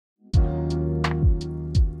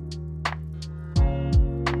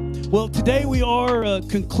Well, today we are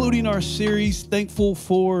concluding our series, Thankful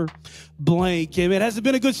for Blank. And has it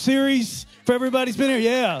been a good series for everybody who's been here?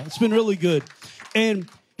 Yeah, it's been really good. And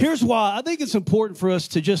here's why. I think it's important for us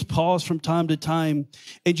to just pause from time to time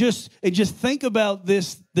and just think about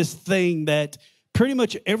this thing that pretty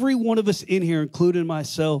much every one of us in here, including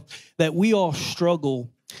myself, that we all struggle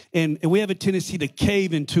and we have a tendency to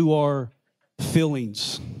cave into our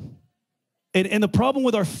feelings. And the problem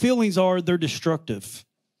with our feelings are they're destructive.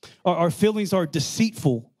 Our feelings are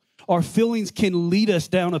deceitful. Our feelings can lead us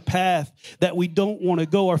down a path that we don't want to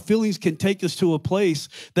go. Our feelings can take us to a place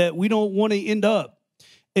that we don't want to end up.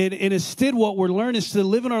 And instead, what we're learning is to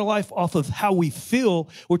live in our life off of how we feel.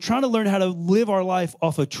 We're trying to learn how to live our life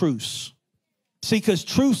off of truths. See, because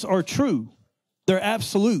truths are true. They're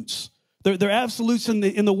absolutes. They're absolutes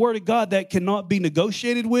in the Word of God that cannot be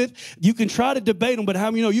negotiated with. You can try to debate them, but how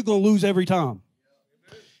many know you're going to lose every time?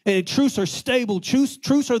 And truths are stable.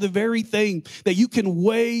 Truths are the very thing that you can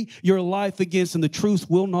weigh your life against, and the truth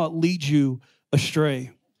will not lead you astray.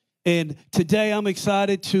 And today I'm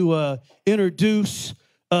excited to introduce,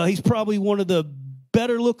 he's probably one of the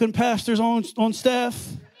better looking pastors on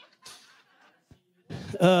staff.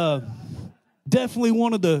 Definitely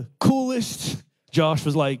one of the coolest. Josh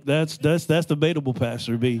was like, that's debatable,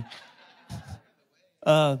 Pastor B.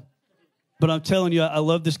 But I'm telling you, I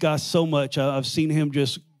love this guy so much. I've seen him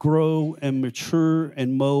just grow and mature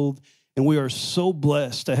and mold. And we are so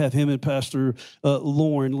blessed to have him and Pastor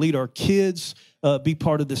Lauren lead our kids, be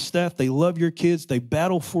part of the staff. They love your kids. They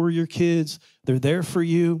battle for your kids. They're there for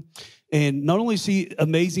you. And not only is he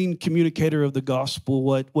amazing communicator of the gospel,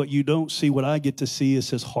 what you don't see, what I get to see is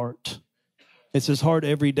his heart. It's his heart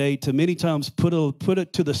every day to many times put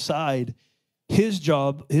it to the side, his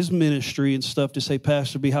job, his ministry and stuff, to say,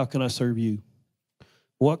 Pastor B, how can I serve you?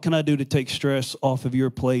 What can I do to take stress off of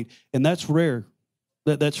your plate? And that's rare.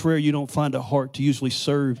 That's rare. You don't find a heart to usually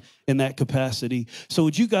serve in that capacity. So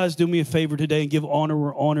would you guys do me a favor today and give honor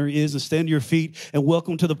where honor is, and stand to your feet and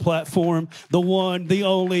welcome to the platform, the one, the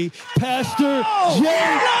only, Pastor Jay.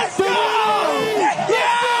 Let's go!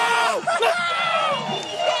 Yeah! Let's go!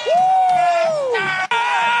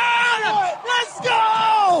 Let's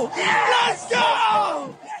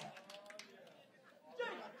go!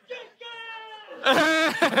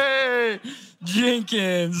 Hey,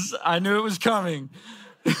 Jenkins. I knew it was coming.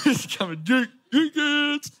 It's coming.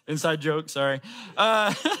 Jenkins. Inside joke, sorry.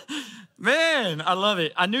 Man, I love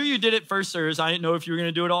it. I knew you did it first service. I didn't know if you were going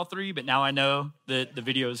to do it all three, but now I know that the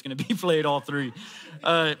video is going to be played all three.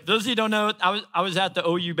 Those of you who don't know, I was at the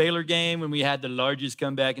OU Baylor game when we had the largest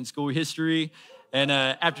comeback in school history. And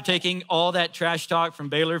after taking all that trash talk from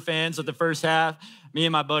Baylor fans at the first half, me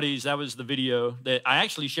and my buddies, that was the video that I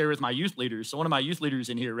actually shared with my youth leaders. So one of my youth leaders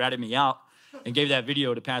in here ratted me out and gave that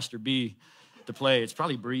video to Pastor B to play. It's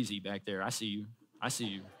probably breezy back there. I see you. I see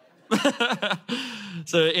you.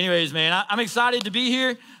 So anyways, man, I'm excited to be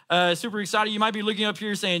here. Super excited. You might be looking up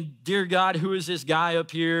here saying, dear God, who is this guy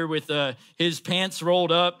up here with his pants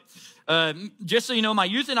rolled up? Just so you know, my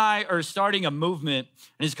youth and I are starting a movement,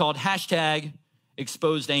 and it's called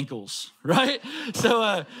 #Exposed Ankles, right? So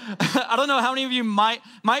I don't know how many of you might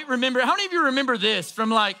remember. How many of you remember this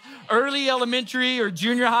from like early elementary or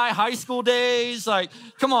junior high school days? Like,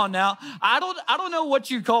 come on now. I don't know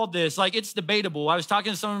what you called this. Like, it's debatable. I was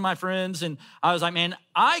talking to some of my friends, and I was like, man,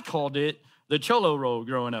 I called it the cholo roll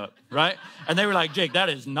growing up, right? And they were like, Jake, that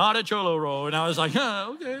is not a cholo roll. And I was like,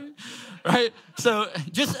 okay. Right? So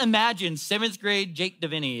just imagine 7th grade Jake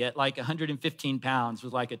Deviney at like 115 pounds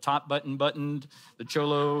with like a top buttoned, the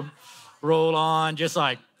cholo roll on, just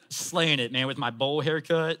like slaying it, man, with my bowl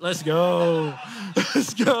haircut. Let's go.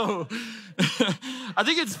 Let's go. I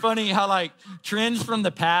think it's funny how like trends from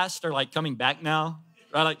the past are like coming back now.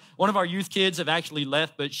 Right? Like one of our youth kids have actually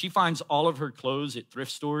left, but she finds all of her clothes at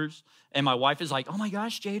thrift stores. And my wife is like, oh my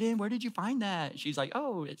gosh, Jaden, where did you find that? She's like,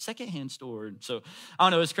 oh, it's secondhand store. And so I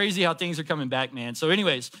don't know, it's crazy how things are coming back, man. So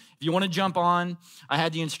anyways, if you want to jump on, I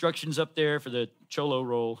had the instructions up there for the cholo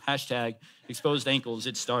roll, #exposed ankles.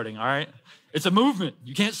 It's starting, all right? It's a movement.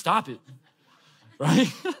 You can't stop it,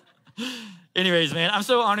 right? Anyways, man, I'm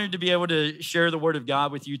so honored to be able to share the word of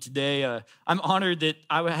God with you today. I'm honored that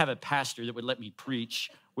I would have a pastor that would let me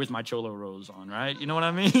preach with my cholo rolls on, right? You know what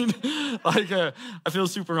I mean? I feel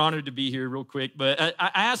super honored to be here real quick. But I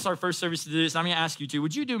asked our first service to do this. I'm going to ask you too.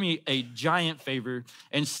 Would you do me a giant favor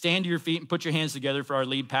and stand to your feet and put your hands together for our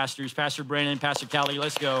lead pastors, Pastor Brandon and Pastor Callie?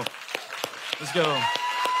 Let's go. Let's go.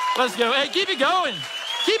 Let's go. Hey, keep it going.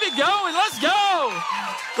 Keep it going. Let's go.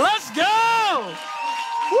 Let's go.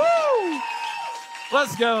 Woo.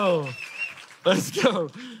 Let's go. Let's go.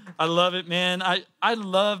 I love it, man. I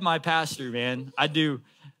love my pastor, man. I do.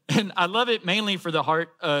 And I love it mainly for the heart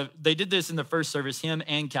of, they did this in the first service, him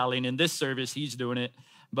and Callie, and in this service, he's doing it.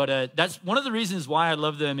 But that's one of the reasons why I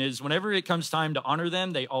love them is whenever it comes time to honor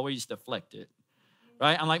them, they always deflect it,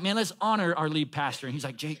 right? I'm like, man, let's honor our lead pastor. And he's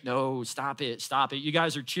like, Jake, no, stop it, stop it. You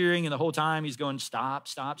guys are cheering, and the whole time he's going, stop,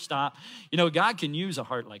 stop, stop. You know, God can use a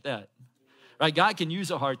heart like that, right? God can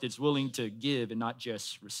use a heart that's willing to give and not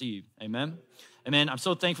just receive, amen? Amen. I'm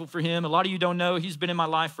so thankful for him. A lot of you don't know, he's been in my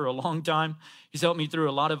life for a long time. He's helped me through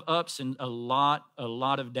a lot of ups and a lot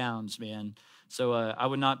of downs, man. So I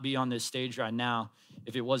would not be on this stage right now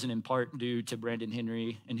if it wasn't in part due to Brandon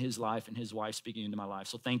Henry and his life and his wife speaking into my life.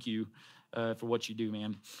 So thank you for what you do,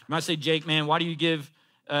 man. When I say, Jake, man, why do you give,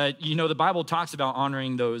 you know, the Bible talks about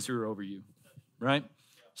honoring those who are over you, right?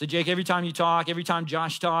 So Jake, every time you talk, every time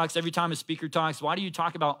Josh talks, every time a speaker talks, why do you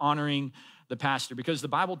talk about honoring the pastor? Because the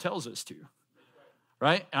Bible tells us to.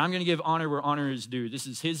 Right? And I'm going to give honor where honor is due. This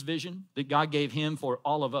is his vision that God gave him for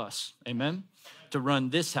all of us. Amen? To run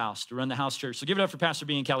this house, to run the house church. So give it up for Pastor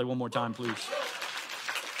B and Callie one more time, please.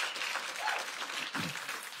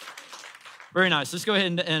 Very nice. Let's go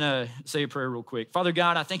ahead and say a prayer real quick. Father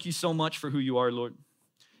God, I thank you so much for who you are, Lord.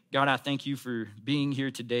 God, I thank you for being here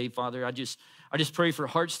today, Father. I just pray for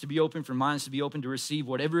hearts to be open, for minds to be open to receive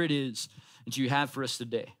whatever it is that you have for us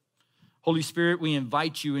today. Holy Spirit, we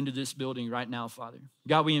invite you into this building right now, Father.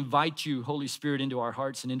 God, we invite you, Holy Spirit, into our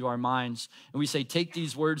hearts and into our minds. And we say, take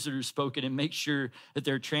these words that are spoken and make sure that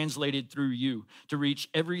they're translated through you to reach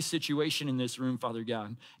every situation in this room, Father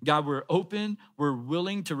God. God, we're open. We're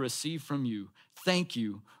willing to receive from you. Thank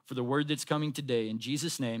you for the word that's coming today. In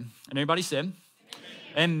Jesus' name. And everybody said,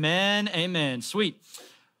 amen, amen. Sweet.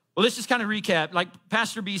 Well, let's just kind of recap. Like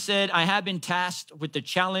Pastor B said, I have been tasked with the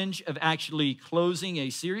challenge of actually closing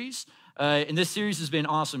a series. And this series has been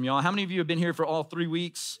awesome, y'all. How many of you have been here for all 3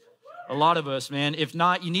 weeks? A lot of us, man. If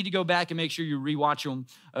not, you need to go back and make sure you rewatch them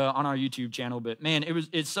on our YouTube channel. But man,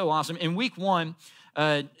 it's so awesome. In week one,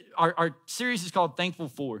 our series is called Thankful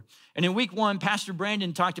For. And in week one, Pastor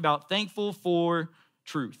Brandon talked about thankful for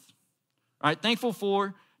truth. All right, thankful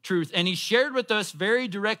for truth. And he shared with us very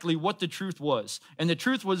directly what the truth was. And the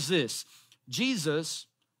truth was this: Jesus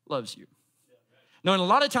loves you. No, and a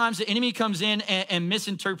lot of times the enemy comes in and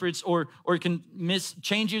misinterprets or can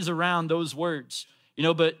changes around those words, you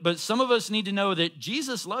know, but some of us need to know that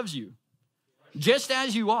Jesus loves you just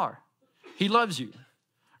as you are. He loves you,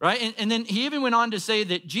 right? And then he even went on to say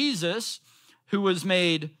that Jesus, who was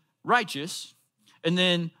made righteous, and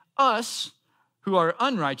then us who are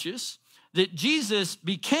unrighteous, that Jesus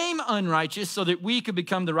became unrighteous so that we could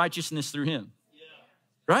become the righteousness through him,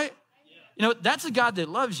 right? You know, that's a God that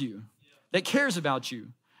loves you, that cares about you,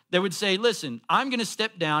 that would say, listen, I'm going to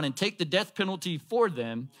step down and take the death penalty for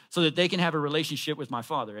them so that they can have a relationship with my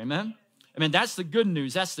Father. Amen? I mean, that's the good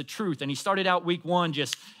news. That's the truth. And he started out week one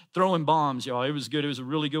just throwing bombs, y'all. It was good. It was a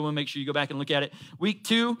really good one. Make sure you go back and look at it. Week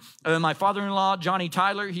two, my father-in-law, Johnny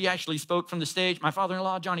Tyler, he actually spoke from the stage. My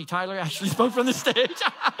father-in-law, Johnny Tyler, actually spoke from the stage.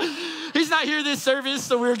 He's not here this service,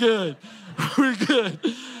 so we're good. We're good.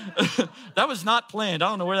 That was not planned. I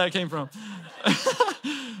don't know where that came from.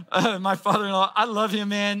 My father-in-law, I love him,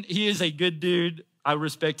 man. He is a good dude. I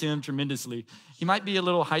respect him tremendously. He might be a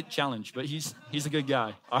little height challenged, but he's a good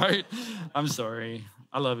guy. All right? I'm sorry.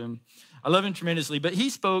 I love him. I love him tremendously. But he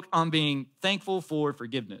spoke on being thankful for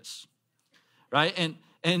forgiveness, right?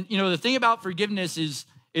 And you know, the thing about forgiveness is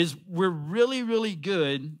we're really, really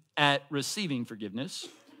good at receiving forgiveness,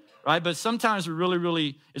 right? But sometimes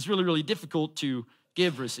it's really difficult to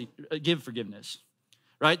give forgiveness.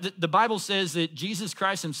 Right? The Bible says that Jesus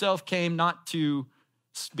Christ himself came not to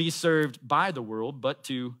be served by the world, but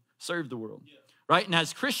to serve the world. Right? And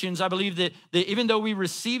as Christians, I believe that even though we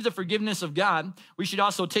receive the forgiveness of God, we should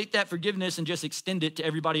also take that forgiveness and just extend it to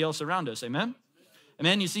everybody else around us. Amen?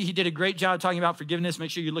 Amen. You see, he did a great job talking about forgiveness.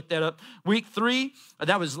 Make sure you look that up. Week 3,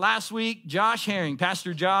 that was last week. Josh Herring,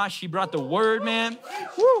 Pastor Josh, he brought the word, man.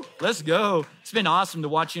 Woo, let's go. It's been awesome to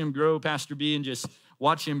watch him grow, Pastor B, and just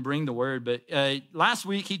watch him bring the word. But last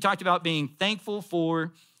week, he talked about being thankful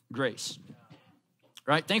for grace,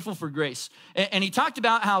 right? Thankful for grace. And he talked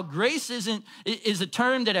about how grace is a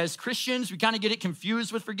term that as Christians, we kind of get it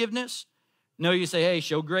confused with forgiveness. No, you say, hey,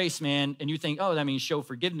 show grace, man. And you think, oh, that means show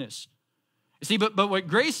forgiveness. You see, but what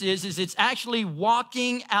grace is it's actually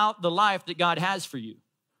walking out the life that God has for you,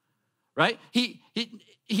 right?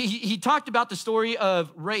 He talked about the story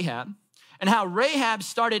of Rahab and how Rahab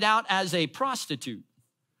started out as a prostitute.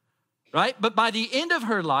 Right? But by the end of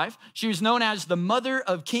her life, she was known as the mother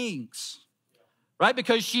of kings, right?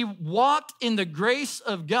 Because she walked in the grace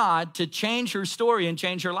of God to change her story and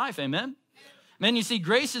change her life, amen? Man, you see,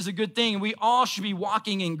 grace is a good thing, and we all should be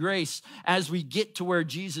walking in grace as we get to where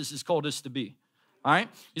Jesus has called us to be. All right?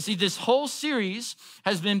 You see, this whole series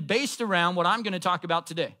has been based around what I'm going to talk about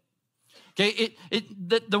today. Okay,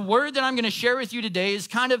 the word that I'm going to share with you today is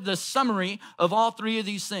kind of the summary of all three of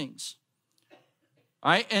these things.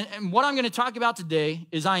 All right, and what I'm going to talk about today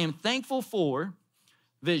is I am thankful for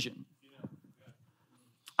vision.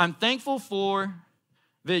 I'm thankful for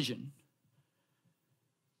vision.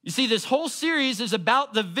 You see, this whole series is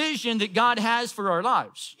about the vision that God has for our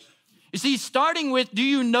lives. You see, starting with, do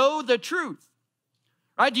you know the truth?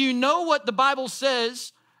 Right? Do you know what the Bible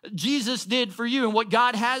says Jesus did for you and what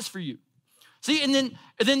God has for you? See, and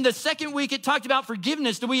then the second week it talked about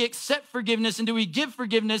forgiveness. Do we accept forgiveness and do we give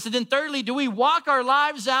forgiveness? And then thirdly, do we walk our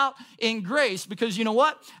lives out in grace? Because you know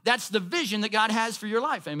what? That's the vision that God has for your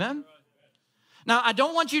life, amen? Now, I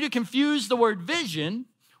don't want you to confuse the word vision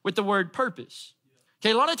with the word purpose.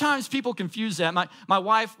 Okay, a lot of times people confuse that. My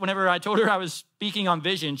wife, whenever I told her I was speaking on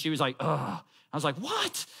vision, she was like, ugh. I was like,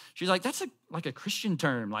 what? She's like, that's like a Christian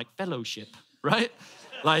term, like fellowship, right?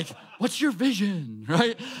 Like, what's your vision,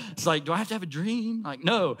 right? It's like, do I have to have a dream? Like,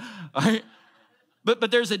 no, all right? But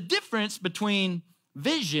there's a difference between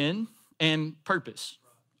vision and purpose,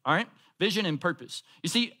 all right? Vision and purpose. You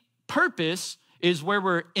see, purpose is where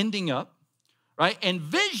we're ending up, right? And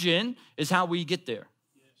vision is how we get there.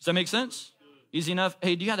 Does that make sense? Easy enough?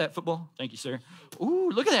 Hey, do you have that football? Thank you, sir. Ooh,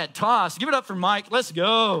 look at that toss. Give it up for Mike. Let's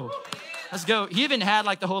go. Let's go. He even had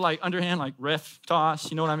like the whole like underhand like ref toss.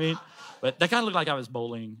 You know what I mean? But that kind of looked like I was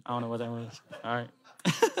bowling. I don't know what that was. All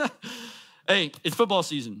right. Hey, it's football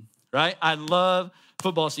season, right? I love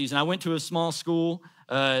football season. I went to a small school.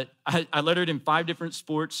 I lettered in 5 different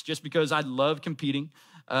sports just because I love competing.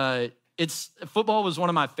 Football was one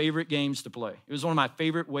of my favorite games to play. It was one of my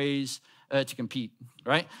favorite ways to compete,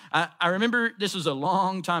 right? I remember this was a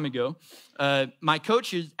long time ago. My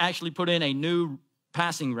coach has actually put in a new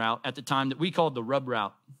passing route at the time that we called the rub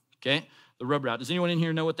route, okay? The rub route. Does anyone in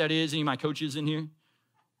here know what that is? Any of my coaches in here?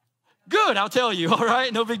 Good, I'll tell you, all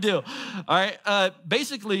right? No big deal. All right,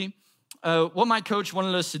 basically, what my coach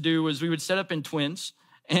wanted us to do was we would set up in twins,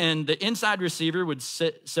 and the inside receiver would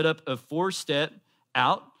set up a 4-step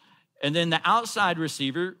out, and then the outside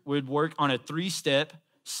receiver would work on a 3-step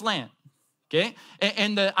slant, okay?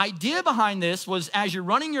 And the idea behind this was as you're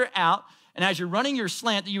running your out and as you're running your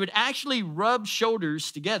slant, that you would actually rub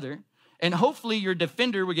shoulders together, and hopefully your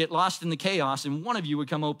defender would get lost in the chaos and one of you would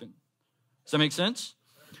come open. Does that make sense?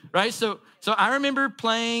 Right? So I remember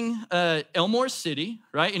playing Elmore City,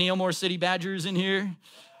 right? Any Elmore City Badgers in here?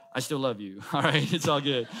 I still love you. All right, it's all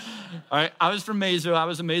good. All right, I was from Maysville. I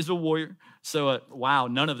was a Maysville Warrior. So, wow,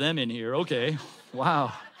 none of them in here. Okay,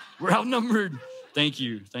 wow. We're outnumbered. Thank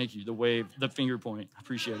you. The wave, the finger point. I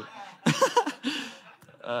appreciate it.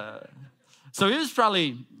 So it was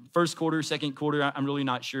probably first quarter, second quarter. I'm really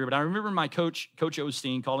not sure. But I remember my coach, Coach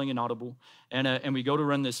Osteen, calling an audible. And we go to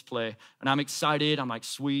run this play. And I'm excited. I'm like,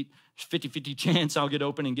 sweet, 50-50 chance I'll get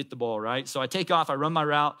open and get the ball, right? So I take off. I run my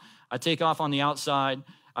route. I take off on the outside.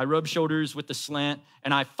 I rub shoulders with the slant.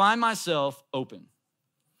 And I find myself open.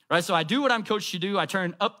 Right, so I do what I'm coached to do. I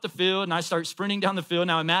turn up the field, and I start sprinting down the field.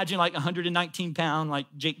 Now imagine like 119-pound, like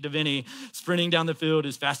Jake Devaney, sprinting down the field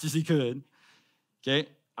as fast as he could. Okay,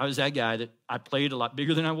 I was that guy that I played a lot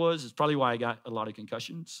bigger than I was. It's probably why I got a lot of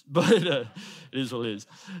concussions, but it is what it is.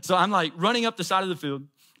 So I'm like running up the side of the field.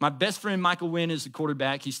 My best friend, Michael Wynn, is the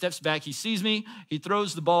quarterback. He steps back, he sees me, he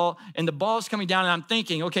throws the ball, and the ball's coming down, and I'm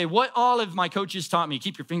thinking, okay, what all of my coaches taught me,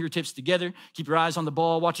 keep your fingertips together, keep your eyes on the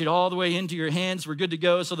ball, watch it all the way into your hands, we're good to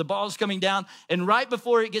go. So the ball's coming down, and right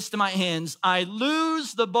before it gets to my hands, I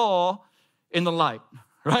lose the ball in the light,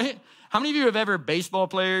 right? How many of you have ever baseball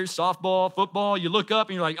players, softball, football, you look up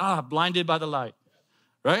and you're like, blinded by the light,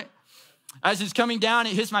 right? As it's coming down,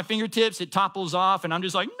 it hits my fingertips, it topples off, and I'm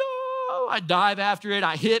just like, no. I dive after it.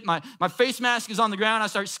 I hit. My face mask is on the ground. I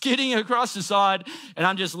start skidding across the sod, and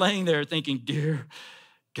I'm just laying there thinking, dear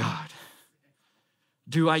God,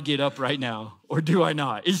 do I get up right now or do I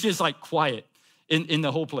not? It's just like quiet in the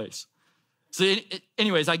whole place. So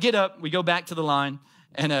anyways, I get up. We go back to the line,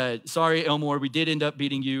 and sorry, Elmore, we did end up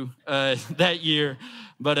beating you that year,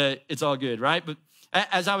 but it's all good, right? But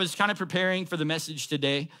as I was kind of preparing for the message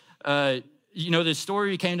today, this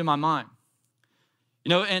story came to my mind.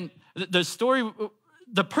 And the story,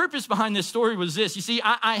 the purpose behind this story was this. You see,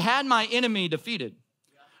 I had my enemy defeated,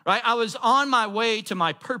 right? I was on my way to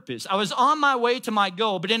my purpose. I was on my way to my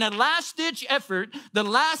goal. But in a last-ditch effort, the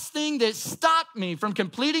last thing that stopped me from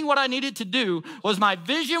completing what I needed to do was my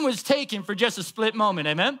vision was taken for just a split moment,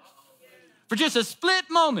 amen? For just a split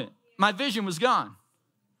moment, my vision was gone.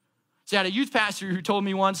 See, I had a youth pastor who told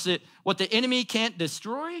me once that what the enemy can't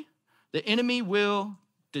destroy, the enemy will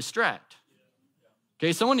distract.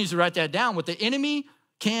 Okay, someone needs to write that down. What the enemy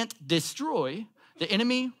can't destroy, the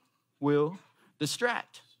enemy will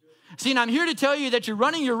distract. See, and I'm here to tell you that you're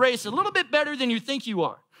running your race a little bit better than you think you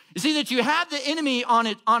are. You see that you have the enemy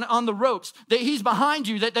on the ropes, that he's behind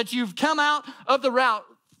you, that you've come out of the route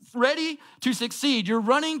ready to succeed. You're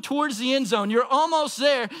running towards the end zone. You're almost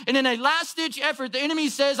there. And in a last-ditch effort, the enemy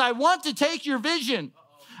says, I want to take your vision.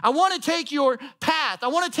 I want to take your path. I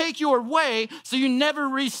want to take your way so you never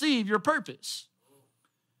receive your purpose.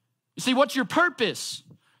 You see, what's your purpose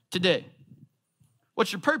today?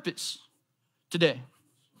 What's your purpose today?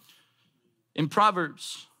 In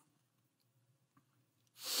Proverbs,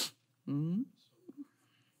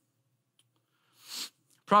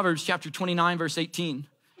 Proverbs chapter 29, verse 18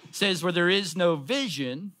 says, where there is no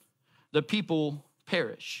vision, the people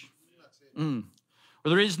perish. Where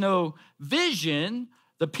there is no vision,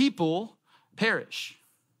 the people perish.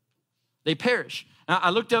 They perish. Now, I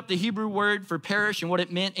looked up the Hebrew word for perish and what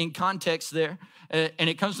it meant in context there, and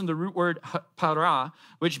it comes from the root word para,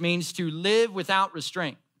 which means to live without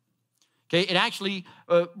restraint. Okay, it actually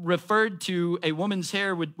referred to a woman's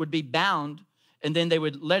hair would be bound, and then they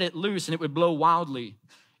would let it loose, and it would blow wildly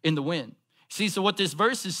in the wind. See, so what this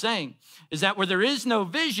verse is saying is that where there is no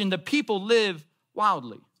vision, the people live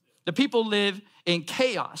wildly. The people live in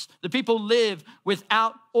chaos. The people live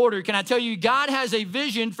without order. Can I tell you, God has a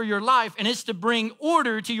vision for your life, and it's to bring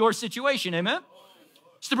order to your situation, amen?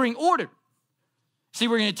 It's to bring order. See,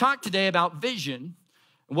 we're gonna talk today about vision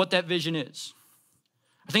and what that vision is.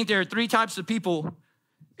 I think there are three types of people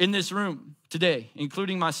in this room today,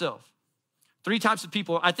 including myself. Three types of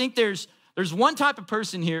people. I think there's one type of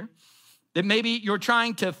person here that maybe you're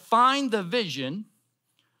trying to find the vision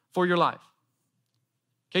for your life.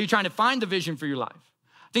 Okay, you're trying to find the vision for your life.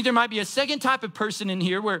 I think there might be a second type of person in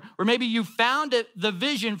here where maybe you found the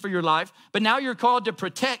vision for your life, but now you're called to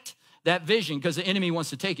protect that vision because the enemy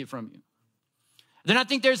wants to take it from you. Then I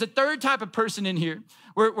think there's a third type of person in here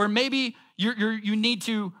where maybe you need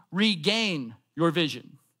to regain your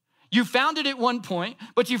vision. You found it at one point,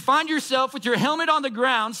 but you find yourself with your helmet on the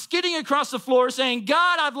ground, skidding across the floor saying,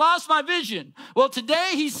 God, I've lost my vision. Well,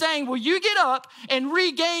 today he's saying, will you get up and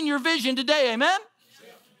regain your vision today, amen?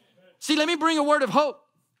 See, let me bring a word of hope.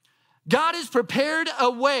 God has prepared a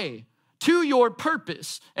way to your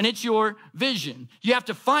purpose, and it's your vision. You have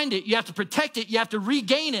to find it, you have to protect it, you have to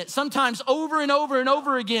regain it, sometimes over and over and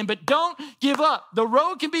over again, but don't give up. The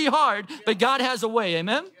road can be hard, but God has a way,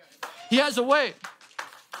 amen? He has a way.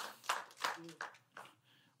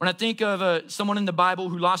 When I think of someone in the Bible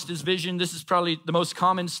who lost his vision, this is probably the most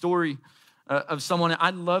common story of someone. I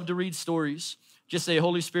love to read stories. Just say,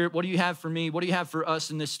 Holy Spirit, what do you have for me? What do you have for us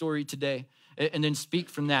in this story today? And then speak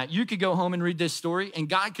from that. You could go home and read this story, and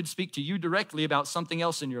God could speak to you directly about something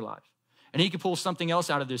else in your life. And he could pull something else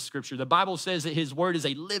out of this scripture. The Bible says that his word is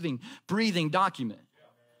a living, breathing document.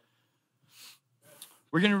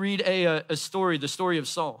 We're going to read a story, the story of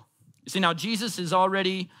Saul. You see, now Jesus is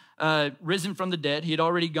already risen from the dead. He had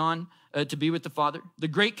already gone to be with the Father. The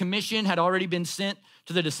Great Commission had already been sent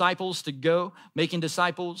to the disciples to go, making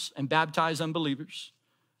disciples and baptize unbelievers,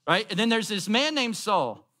 right? And then there's this man named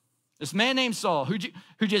Saul,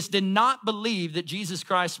 who just did not believe that Jesus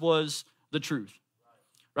Christ was the truth,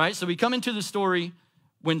 right? So we come into the story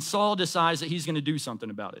when Saul decides that he's going to do something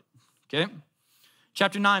about it, okay?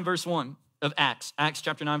 Chapter 9, verse 1 of Acts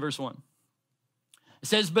chapter 9, verse 1. It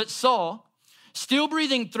says, but Saul, still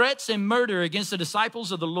breathing threats and murder against the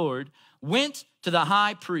disciples of the Lord, went to the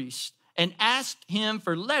high priest and asked him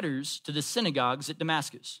for letters to the synagogues at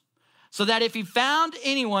Damascus, so that if he found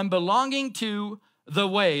anyone belonging to the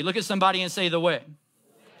way, look at somebody and say the way,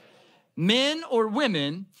 men or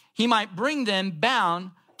women, he might bring them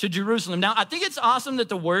bound to Jerusalem. Now, I think it's awesome that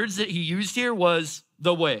the words that he used here was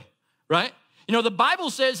the way, right? You know, the Bible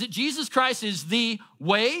says that Jesus Christ is the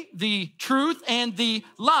way, the truth, and the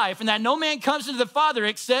life, and that no man comes to the Father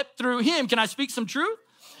except through him. Can I speak some truth?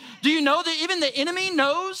 Do you know that even the enemy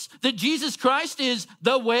knows that Jesus Christ is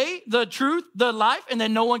the way, the truth, the life, and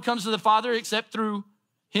that no one comes to the Father except through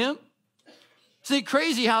him? Isn't it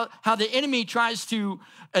crazy how the enemy tries to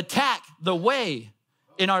attack the way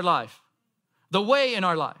in our life? The way in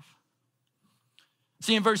our life.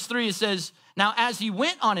 See, in verse 3, it says, now as he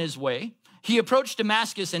went on his way, he approached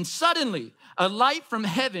Damascus, and suddenly a light from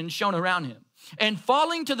heaven shone around him. And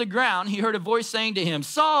falling to the ground, he heard a voice saying to him,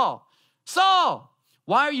 Saul, Saul,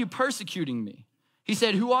 why are you persecuting me? He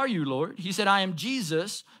said, who are you, Lord? He said, I am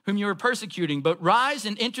Jesus, whom you are persecuting. But rise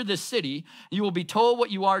and enter the city. You will be told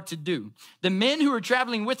what you are to do. The men who were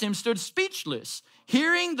traveling with him stood speechless,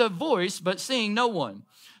 hearing the voice, but seeing no one.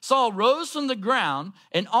 Saul rose from the ground,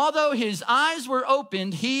 and although his eyes were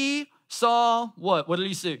opened, he saw what? What did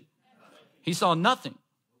he see? He saw nothing.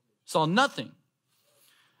 Saw nothing.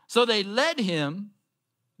 So they led him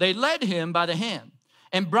by the hand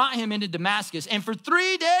and brought him into Damascus. And for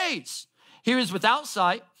 3 days, he was without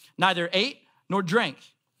sight, neither ate nor drank.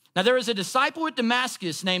 Now there was a disciple at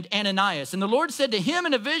Damascus named Ananias, and the Lord said to him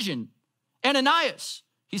in a vision, Ananias.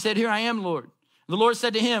 He said, here I am, Lord. The Lord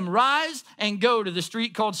said to him, rise and go to the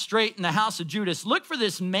street called Straight in the house of Judas. Look for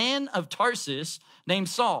this man of Tarsus named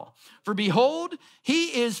Saul. For behold,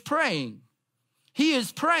 he is praying. He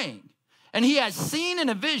is praying. And he has seen in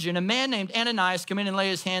a vision a man named Ananias come in and lay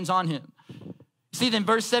his hands on him. See, then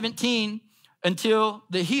verse 17, until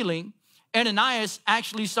the healing, Ananias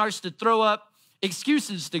actually starts to throw up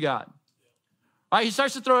excuses to God. Right? He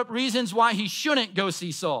starts to throw up reasons why he shouldn't go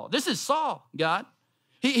see Saul. This is Saul, God.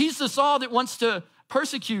 He's the Saul that wants to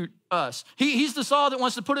persecute us. He's the Saul that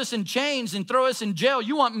wants to put us in chains and throw us in jail.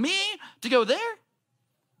 You want me to go there?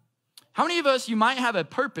 How many of us, you might have a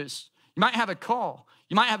purpose, you might have a call,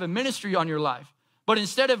 you might have a ministry on your life, but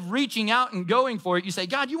instead of reaching out and going for it, you say,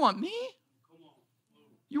 God, you want me?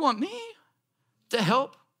 You want me to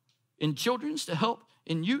help in children's, to help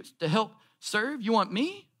in youth, to help serve? You want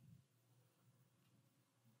me?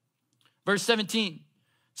 Verse 17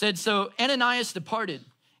 said, so Ananias departed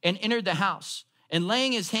and entered the house, and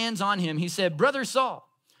laying his hands on him, he said, Brother Saul,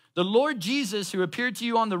 the Lord Jesus, who appeared to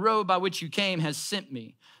you on the road by which you came, has sent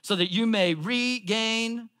me so that you may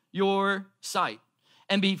regain your sight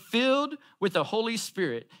and be filled with the Holy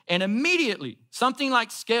Spirit. And immediately something like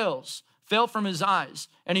scales fell from his eyes,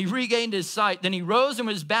 and he regained his sight. Then he rose and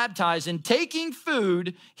was baptized, and taking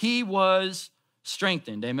food, he was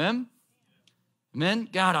strengthened. Amen? Amen?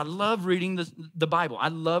 God, I love reading the Bible. I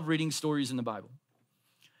love reading stories in the Bible.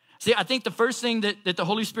 See, I think the first thing that the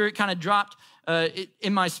Holy Spirit kind of dropped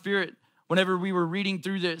in my spirit whenever we were reading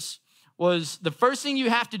through this was the first thing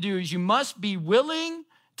you have to do is you must be willing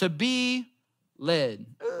to be led.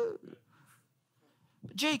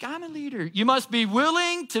 But Jake, I'm a leader. You must be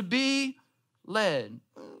willing to be led.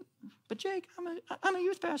 But Jake, I'm a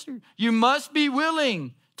youth pastor. You must be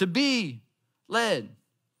willing to be led.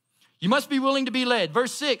 You must be willing to be led.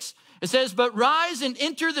 Verse 6, it says, but rise and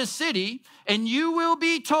enter the city, and you will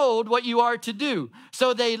be told what you are to do.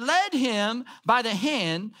 So they led him by the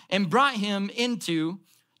hand and brought him into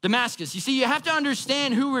Damascus. You see, you have to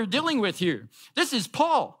understand who we're dealing with here. This is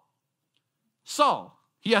Paul. Saul.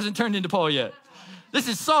 He hasn't turned into Paul yet. This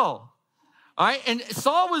is Saul. All right, and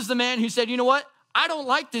Saul was the man who said, you know what? I don't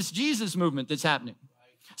like this Jesus movement that's happening.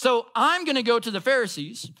 So I'm going to go to the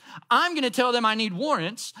Pharisees. I'm going to tell them I need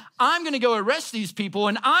warrants. I'm going to go arrest these people,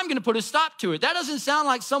 and I'm going to put a stop to it. That doesn't sound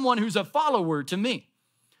like someone who's a follower to me.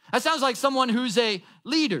 That sounds like someone who's a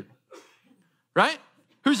leader, right?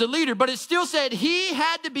 Who's a leader, but it still said he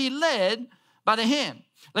had to be led by the hand.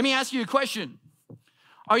 Let me ask you a question.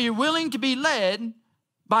 Are you willing to be led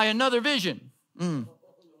by another vision?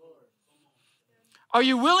 Are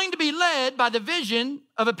you willing to be led by the vision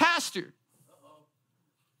of a pastor?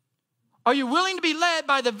 Are you willing to be led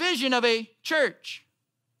by the vision of a church?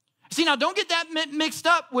 See, now don't get that mixed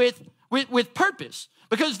up with purpose,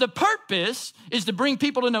 because the purpose is to bring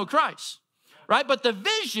people to know Christ, right? But the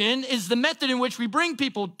vision is the method in which we bring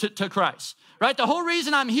people to Christ, right? The whole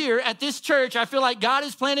reason I'm here at this church, I feel like God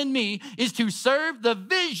has planted me, is to serve the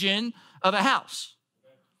vision of a house,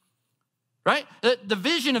 right? The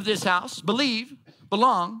vision of this house, believe,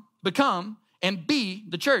 belong, become, and be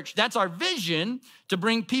the church. That's our vision to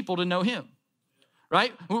bring people to know him,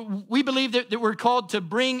 right? We believe that we're called to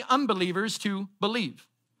bring unbelievers to believe,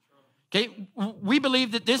 okay? We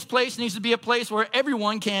believe that this place needs to be a place where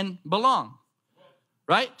everyone can belong,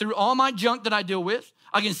 right? Through all my junk that I deal with,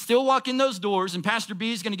 I can still walk in those doors and Pastor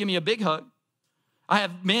B is going to give me a big hug. I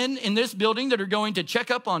have men in this building that are going to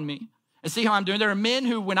check up on me and see how I'm doing. There are men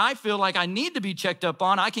who, when I feel like I need to be checked up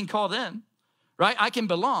on, I can call them, right? I can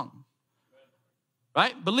belong.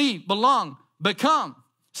 Right? Believe, belong, become.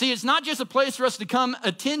 See, it's not just a place for us to come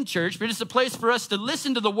attend church, but it's a place for us to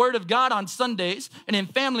listen to the word of God on Sundays and in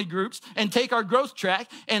family groups and take our growth track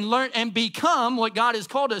and learn and become what God has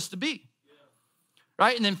called us to be.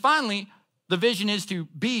 Right? And then finally, the vision is to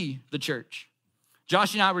be the church.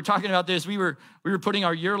 Josh and I were talking about this. We were putting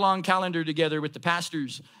our year-long calendar together with the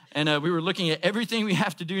pastors, and we were looking at everything we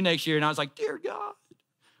have to do next year. And I was like, dear God,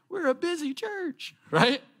 we're a busy church,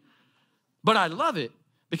 right? But I love it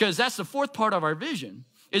because that's the fourth part of our vision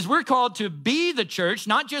is we're called to be the church,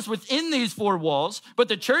 not just within these four walls, but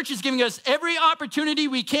the church is giving us every opportunity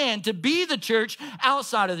we can to be the church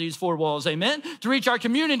outside of these four walls, amen? To reach our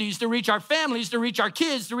communities, to reach our families, to reach our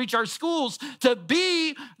kids, to reach our schools, to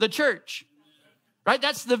be the church, right?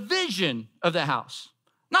 That's the vision of the house,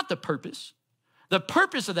 not the purpose. The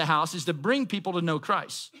purpose of the house is to bring people to know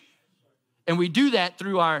Christ. And we do that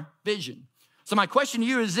through our vision. So my question to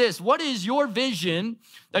you is this: what is your vision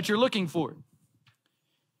that you're looking for?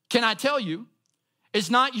 Can I tell you, it's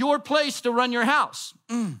not your place to run your house.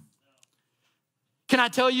 Can I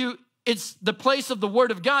tell you, it's the place of the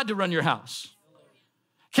Word of God to run your house?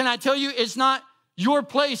 Can I tell you, it's not your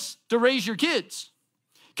place to raise your kids?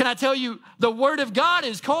 Can I tell you, the Word of God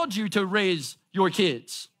has called you to raise your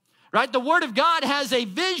kids, right? The Word of God has a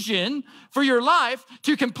vision for your life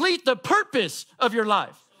to complete the purpose of your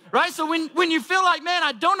life. Right? So when you feel like, man,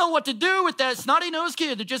 I don't know what to do with that snotty-nosed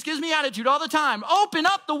kid that just gives me attitude all the time, open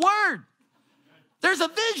up the Word. There's a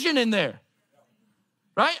vision in there.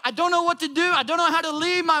 Right? I don't know what to do. I don't know how to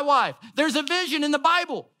lead my wife. There's a vision in the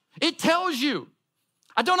Bible. It tells you.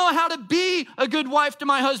 I don't know how to be a good wife to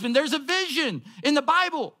my husband. There's a vision in the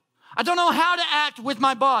Bible. I don't know how to act with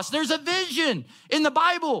my boss. There's a vision in the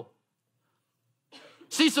Bible.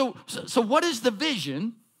 See, so what is the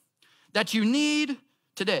vision that you need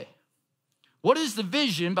today? What is the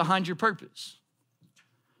vision behind your purpose?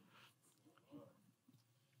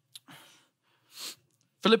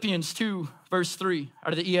 Philippians 2, verse 3,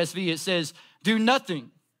 out of the ESV, it says, do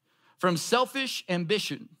nothing from selfish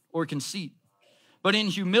ambition or conceit, but in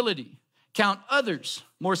humility count others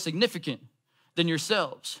more significant than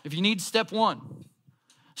yourselves. If you need step one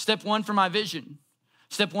for my vision,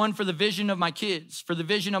 step one for the vision of my kids, for the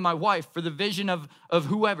vision of my wife, for the vision of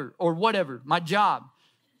whoever or whatever, my job.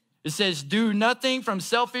 It says, do nothing from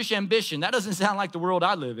selfish ambition. That doesn't sound like the world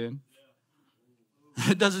I live in.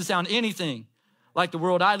 It doesn't sound anything like the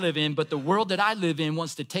world I live in, but the world that I live in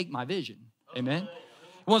wants to take my vision. Amen?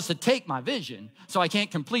 It wants to take my vision so I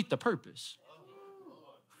can't complete the purpose.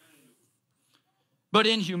 But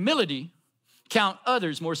in humility, count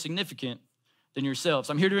others more significant than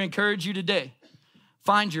yourselves. I'm here to encourage you today.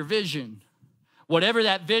 Find your vision. Whatever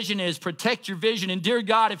that vision is, protect your vision. And dear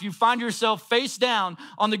God, if you find yourself face down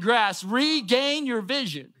on the grass, regain your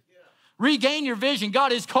vision. Regain your vision.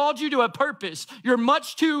 God has called you to a purpose. You're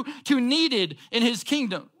much too needed in his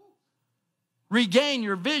kingdom. Regain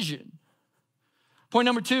your vision. Point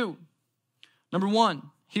number 2. Number 1,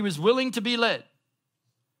 he was willing to be led.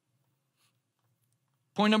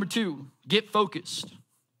 Point number 2, get focused.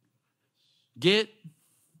 Get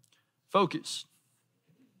focused.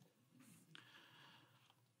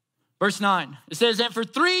 Verse 9, it says, and for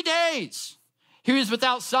 3 days he was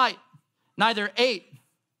without sight, neither ate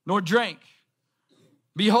nor drank.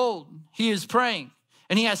 Behold, he is praying,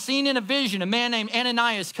 and he has seen in a vision a man named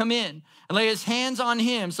Ananias come in and lay his hands on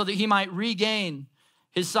him so that he might regain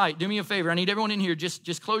his sight. Do me a favor. I need everyone in here,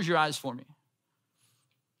 just close your eyes for me.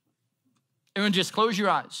 Everyone, just close your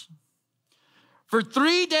eyes. For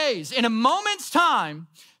 3 days, in a moment's time,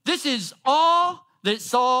 this is all that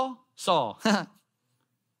Saul saw.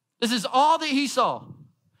 This is all that he saw.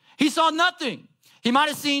 He saw nothing. He might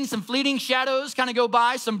have seen some fleeting shadows kind of go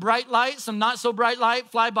by, some bright light, some not so bright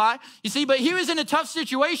light fly by. You see, but he was in a tough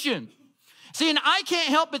situation. See, and I can't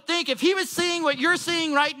help but think if he was seeing what you're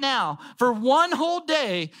seeing right now for one whole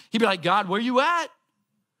day, he'd be like, God, where you at?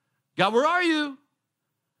 God, where are you?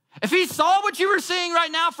 If he saw what you were seeing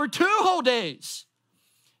right now for 2 whole days,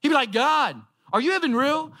 he'd be like, God, are you even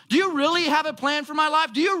real? Do you really have a plan for my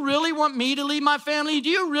life? Do you really want me to lead my family? Do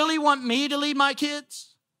you really want me to lead my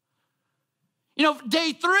kids? You know,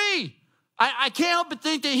 day 3, I can't help but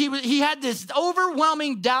think that he had this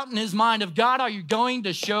overwhelming doubt in his mind of, God, are you going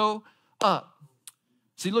to show up?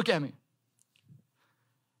 See, look at me.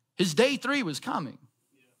 His day 3 was coming.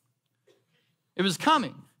 It was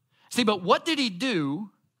coming. See, but what did he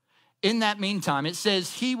do in that meantime? It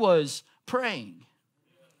says he was praying.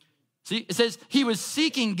 See, it says he was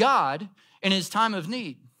seeking God in his time of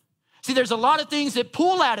need. See, there's a lot of things that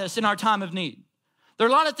pull at us in our time of need. There are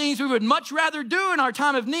a lot of things we would much rather do in our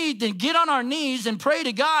time of need than get on our knees and pray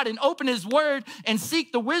to God and open his word and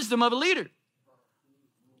seek the wisdom of a leader.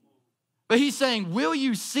 But he's saying, will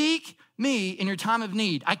you seek me in your time of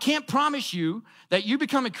need? I can't promise you that you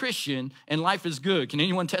become a Christian and life is good. Can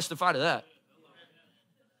anyone testify to that?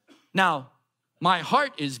 Now, my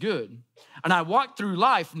heart is good, and I walk through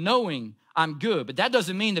life knowing I'm good, but that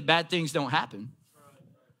doesn't mean that bad things don't happen.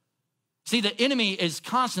 See, the enemy is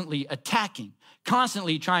constantly attacking,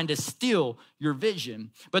 constantly trying to steal your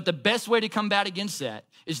vision. But the best way to combat against that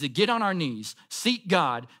is to get on our knees, seek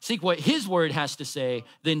God, seek what his word has to say,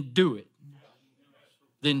 then do it.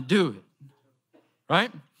 Then do it,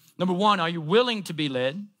 right? Number one, are you willing to be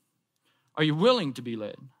led? Are you willing to be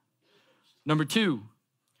led? Number two,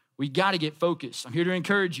 we got to get focused. I'm here to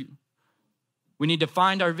encourage you. We need to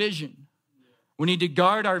find our vision. We need to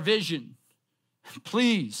guard our vision.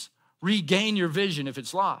 Please regain your vision if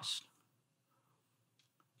it's lost.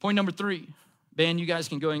 Point number three, band, you guys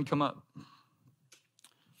can go ahead and come up.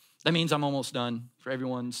 That means I'm almost done for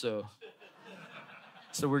everyone, so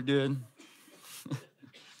we're good.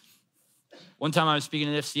 One time I was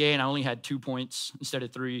speaking at FCA and I only had 2 points instead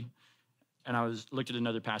of 3. And I looked at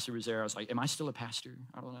another pastor who was there. I was like, am I still a pastor?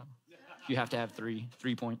 I don't know. You have to have 3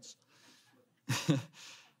 points.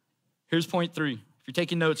 Here's point 3. If you're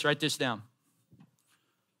taking notes, write this down.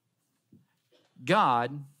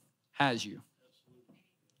 God has you.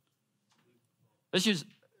 Let's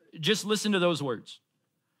just listen to those words.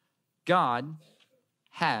 God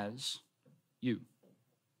has you.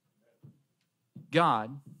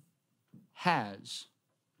 God has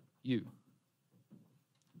you.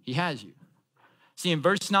 He has you. See, in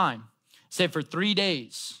verse 9, it said for 3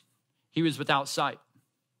 days he was without sight.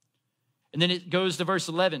 And then it goes to verse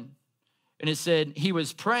 11, and it said he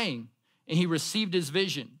was praying and he received his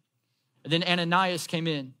vision. And then Ananias came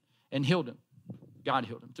in and healed him. God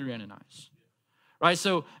healed him through Ananias. Right,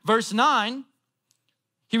 so verse 9,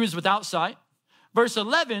 he was without sight. Verse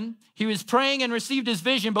 11, he was praying and received his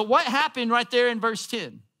vision. But what happened right there in verse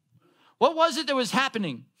 10? What was it that was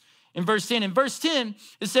happening in verse 10? In verse 10,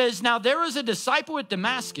 it says, now there was a disciple at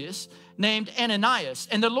Damascus named Ananias.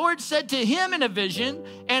 And the Lord said to him in a vision,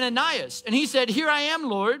 Ananias. And he said, here I am,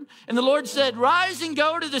 Lord. And the Lord said, rise and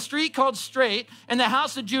go to the street called Straight in the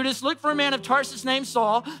house of Judas. Look for a man of Tarsus named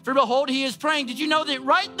Saul, for behold, he is praying. Did you know that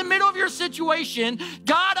right in the middle of your situation,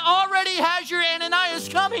 God already has your Ananias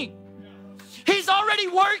coming? He's already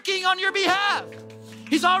working on your behalf.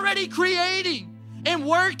 He's already creating and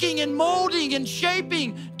working and molding and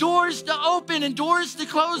shaping doors to open and doors to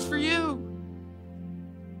close for you.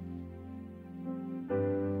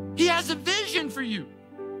 He has a vision for you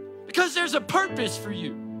because there's a purpose for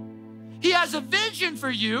you. He has a vision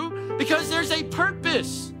for you because there's a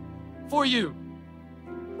purpose for you.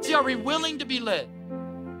 See, are we willing to be led?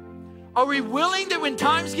 Are we willing that when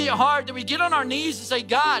times get hard, that we get on our knees and say,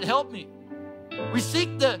 God, help me? We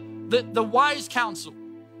seek the wise counsel.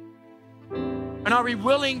 And are we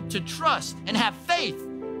willing to trust and have faith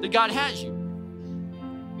that God has you?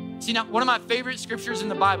 See, now, one of my favorite scriptures in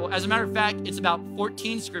the Bible, as a matter of fact, it's about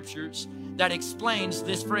 14 scriptures that explains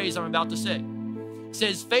this phrase I'm about to say. It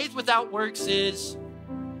says, faith without works is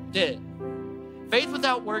dead. Faith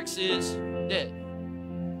without works is dead.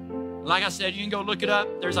 Like I said, you can go look it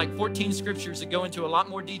up. There's like 14 scriptures that go into a lot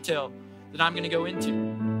more detail than I'm going to go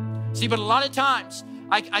into. See, but a lot of times,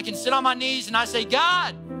 I can sit on my knees and I say,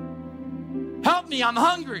 God, help me, I'm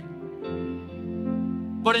hungry.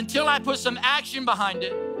 But until I put some action behind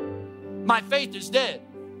it, my faith is dead.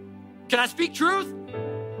 Can I speak truth?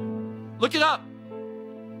 Look it up.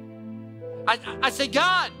 I say,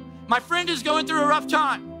 God, my friend is going through a rough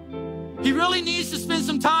time. He really needs to spend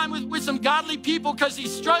some time with some godly people because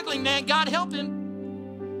he's struggling, man. God, help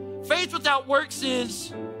him. Faith without works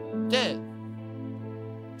is dead.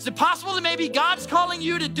 Is it possible that maybe God's calling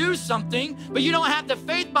you to do something, but you don't have the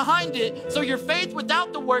faith behind it, so your faith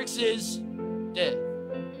without the works is dead?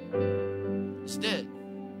 It's dead.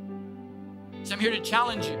 So I'm here to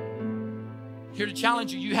challenge you. I'm here to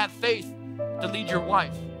challenge you. You have faith to lead your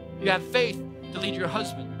wife. You have faith to lead your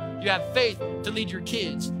husband. You have faith to lead your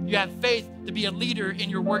kids. You have faith to be a leader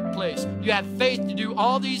in your workplace. You have faith to do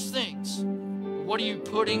all these things. But what are you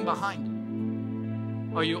putting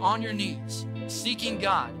behind it? Are you on your knees seeking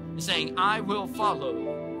God and saying, I will follow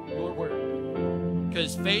your word?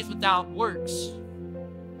 Because faith without works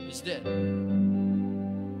is dead.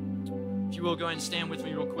 If you will, go ahead and stand with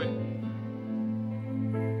me real quick.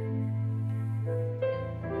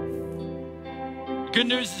 The good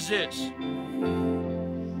news is this.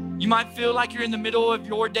 You might feel like you're in the middle of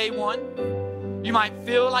your day 1. You might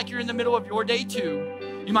feel like you're in the middle of your day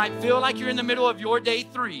 2. You might feel like you're in the middle of your day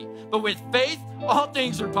 3. But with faith, all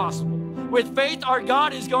things are possible. With faith, our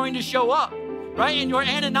God is going to show up, right? And your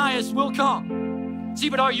Ananias will come. See,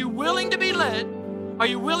 but are you willing to be led? Are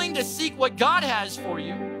you willing to seek what God has for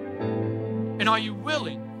you? And are you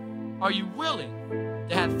willing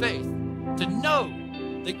to have faith, to know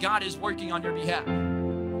that God is working on your behalf?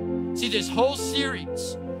 See, this whole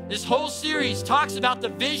series talks about the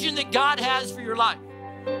vision that God has for your life.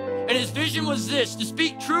 And And his vision was this, to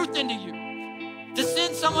speak truth into you, to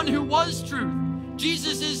send someone who was truth.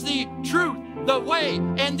 Jesus is the truth, the way,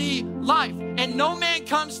 and the life. And no man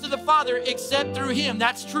comes to the Father except through him.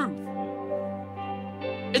 That's truth.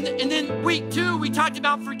 And then week 2, we talked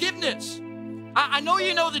about forgiveness. I know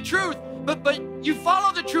you know the truth, but you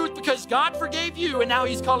follow the truth because God forgave you, and now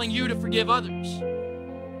he's calling you to forgive others.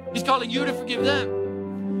 He's calling you to forgive them.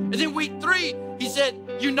 And then week 3, he said,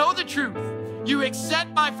 you know the truth. You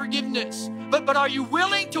accept my forgiveness, but are you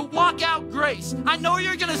willing to walk out grace? I know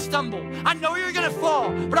you're going to stumble. I know you're going to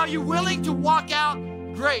fall, but are you willing to walk out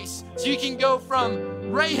grace so you can go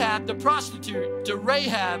from Rahab, the prostitute, to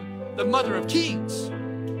Rahab, the mother of kings?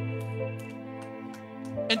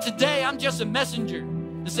 And today, I'm just a messenger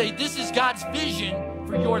to say this is God's vision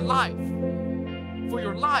for your life. For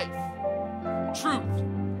your life. Truth,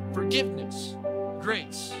 forgiveness,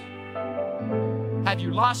 grace. Have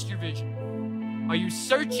you lost your vision? Are you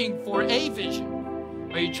searching for a vision?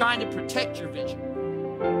 Are you trying to protect your vision?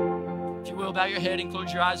 If you will, bow your head and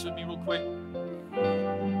close your eyes with me real quick.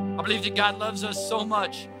 I believe that God loves us so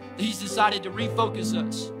much that he's decided to refocus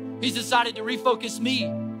us. He's decided to refocus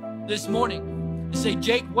me this morning and say,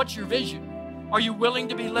 Jake, what's your vision? Are you willing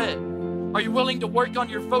to be led? Are you willing to work on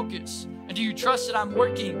your focus? And do you trust that I'm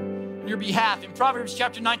working on your behalf? In Proverbs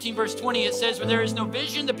chapter 19, verse 20, it says, where there is no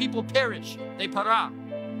vision, the people perish. They para.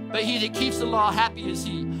 But he that keeps the law, happy is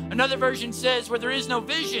he. Another version says, where there is no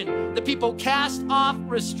vision, the people cast off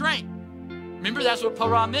restraint. Remember, that's what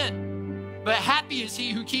para meant. But happy is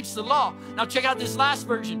he who keeps the law. Now check out this last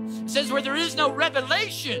version. It says, where there is no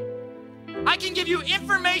revelation. I can give you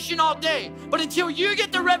information all day, but until you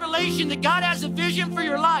get the revelation that God has a vision for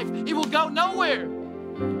your life, it will go nowhere.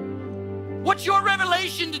 What's your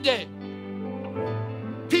revelation today?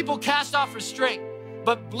 People cast off restraint,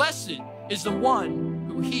 but blessed is the one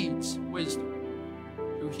who heeds wisdom.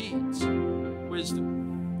 Who heeds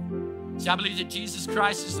wisdom. See, I believe that Jesus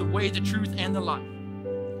Christ is the way, the truth, and the life.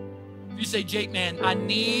 If you say, Jake, man, I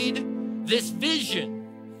need this vision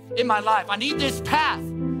in my life. I need this path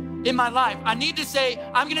in my life. I need to say,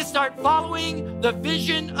 I'm going to start following the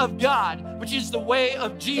vision of God, which is the way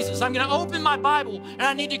of Jesus. I'm going to open my Bible, and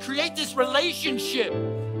I need to create this relationship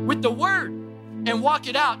with the Word and walk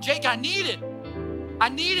it out. Jake, I need it. I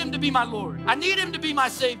need him to be my Lord. I need him to be my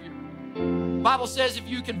Savior. The Bible says if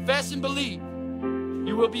you confess and believe,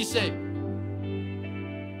 you will be saved.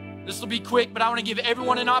 This will be quick, but I want to give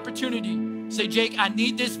everyone an opportunity. Say, Jake, I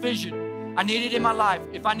need this vision. I need it in my life.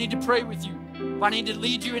 If I need to pray with you, if I need to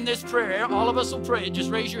lead you in this prayer, all of us will pray it. Just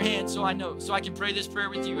raise your hand so I know, so I can pray this prayer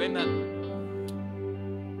with you. Amen.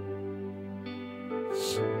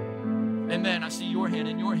 Amen. I see your hand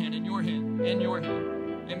and your hand and your hand and your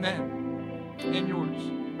hand. Amen. And yours.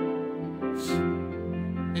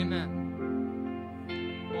 Amen.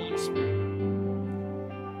 Holy Spirit.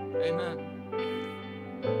 Amen.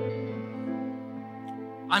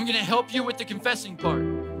 I'm going to help you with the confessing part.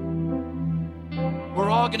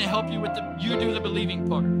 We're all going to help you with you do the believing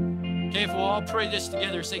part. Okay, if we'll all pray this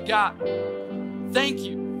together, say, God, thank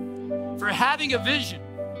you for having a vision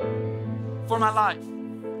for my life.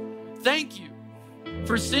 Thank you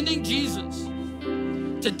for sending Jesus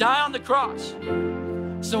to die on the cross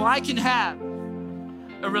so I can have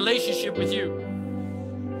a relationship with you.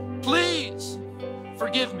 Please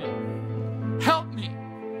forgive me. Help me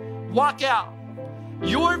walk out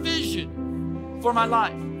your vision for my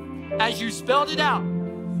life as you spelled it out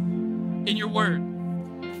in your word.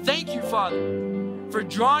 Thank you, Father, for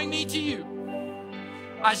drawing me to you.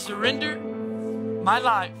 I surrender my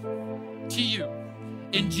life to you.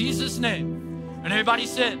 In Jesus' name. And everybody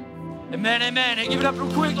said, amen, amen. Hey, give it up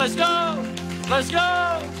real quick. Let's go. Let's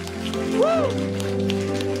go. Woo.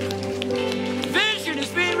 Vision is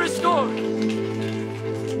being restored.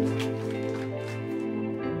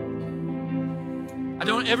 I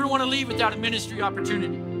don't ever want to leave without a ministry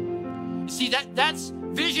opportunity. See, that's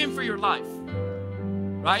vision for your life,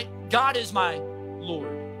 right? God is my Lord.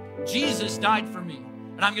 Jesus died for me,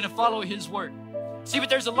 and I'm going to follow his word. See, but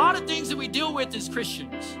there's a lot of things that we deal with as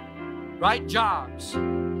Christians, right? Jobs,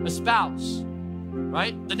 a spouse,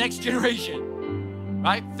 right? The next generation,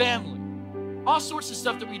 right? Family, all sorts of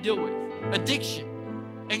stuff that we deal with. Addiction,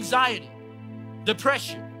 anxiety,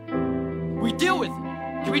 depression. We deal with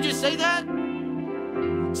it. Can we just say that?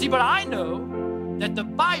 See, but I know that the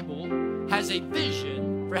Bible has a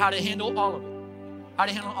vision for how to handle all of it. How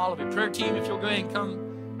to handle all of it. Prayer team, if you'll go ahead and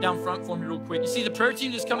come down front for me real quick. You see the prayer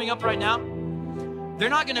team that's coming up right now? They're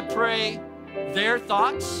not going to pray their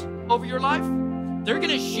thoughts over your life. They're going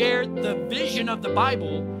to share the vision of the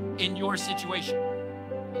Bible in your situation.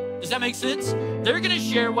 Does that make sense? They're going to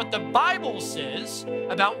share what the Bible says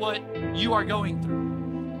about what you are going through,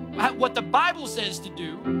 what the Bible says to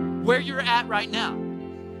do, where you're at right now.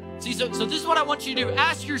 See, so this is what I want you to do.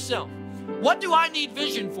 Ask yourself, what do I need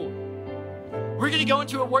vision for? We're going to go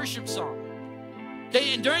into a worship song.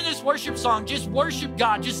 Okay, and during this worship song, just worship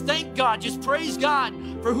God, just thank God, just praise God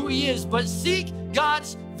for who He is, but seek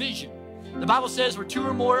God's vision. The Bible says where two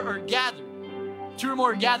or more are gathered,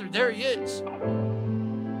 there He is.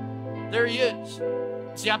 There He is.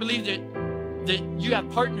 See, I believe that you have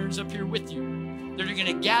partners up here with you that are going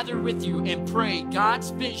to gather with you and pray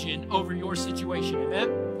God's vision over your situation. Amen?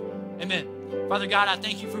 Amen. Father God, I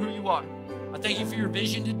thank you for who you are. I thank you for your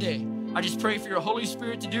vision today. I just pray for your Holy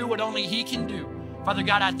Spirit to do what only He can do. Father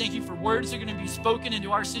God, I thank you for words that are going to be spoken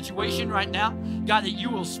into our situation right now. God, that you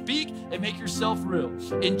will speak and make yourself real.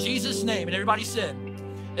 In Jesus' name. And everybody said,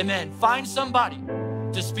 amen. Find somebody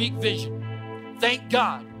to speak vision. Thank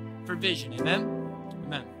God for vision. Amen.